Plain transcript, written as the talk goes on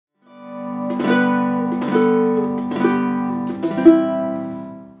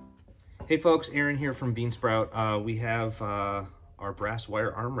Hey folks, Aaron here from Beansprout. We have our brass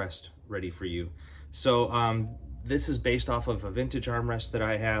wire armrest ready for you. So this is based off of a vintage armrest that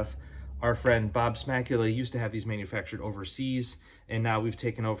I have. Our friend Bob Smacula used to have these manufactured overseas, and now we've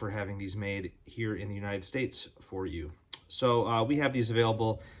taken over having these made here in the United States for you. So we have these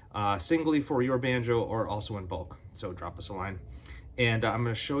available singly for your banjo or also in bulk. So drop us a line. And I'm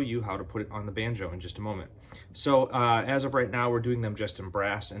going to show you how to put it on the banjo in just a moment. So as of right now, we're doing them just in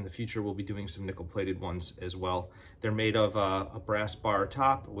brass. In the future, we'll be doing some nickel-plated ones as well. They're made of a brass bar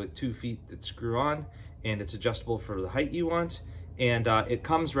top with 2 feet that screw on, and it's adjustable for the height you want. And it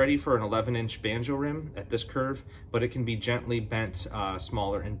comes ready for an 11-inch banjo rim at this curve, but it can be gently bent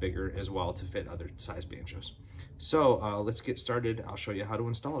smaller and bigger as well to fit other size banjos. So let's get started. I'll show you how to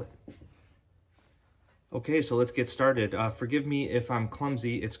install it. Okay, so let's get started. Forgive me if I'm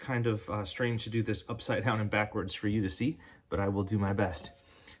clumsy. It's kind of strange to do this upside down and backwards for you to see, but I will do my best.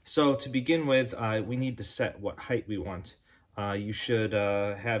 So to begin with, we need to set what height we want. You should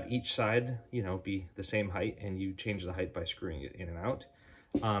have each side, be the same height, and you change the height by screwing it in and out.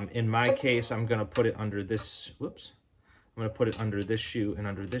 In my case, I'm gonna put it under this, I'm gonna put it under this shoe and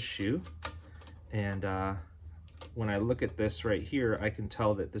under this shoe. And when I look at this right here, I can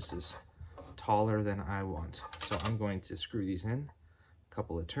tell that this is taller than I want. So I'm going to screw these in a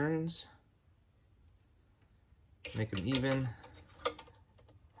couple of turns, make them even,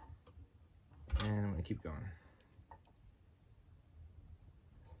 and I'm going to keep going.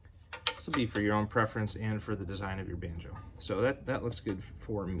 This will be for your own preference and for the design of your banjo. So that looks good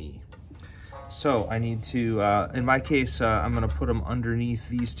for me. So I need to, in my case, I'm going to put them underneath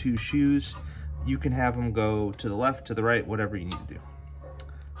these 2 shoes. You can have them go to the left, to the right, whatever you need to do.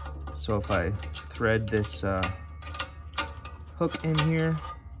 So if I thread this hook in here,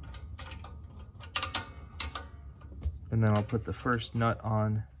 and then I'll put the first nut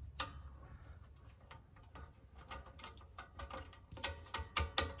on.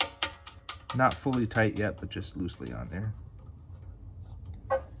 Not fully tight yet, but just loosely on there.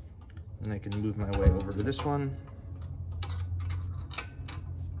 And I can move my way over to this one.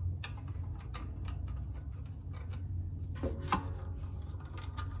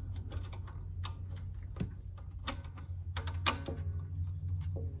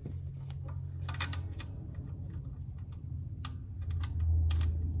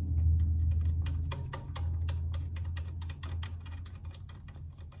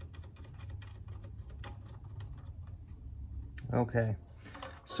 Okay,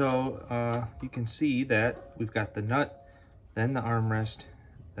 so you can see that we've got the nut, then the armrest,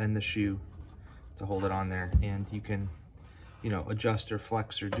 then the shoe to hold it on there, and you can, adjust or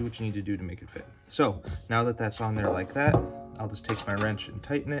flex or do what you need to do to make it fit. So now that that's on there like that, I'll just take my wrench and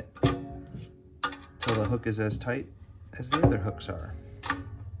tighten it until the hook is as tight as the other hooks are.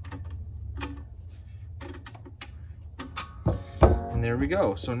 And there we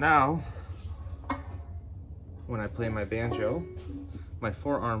go. So now, when I play my banjo, my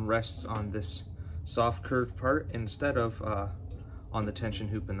forearm rests on this soft curved part instead of on the tension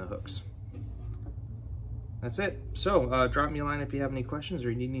hoop and the hooks. That's it. So drop me a line if you have any questions or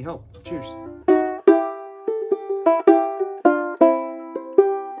you need any help. Cheers.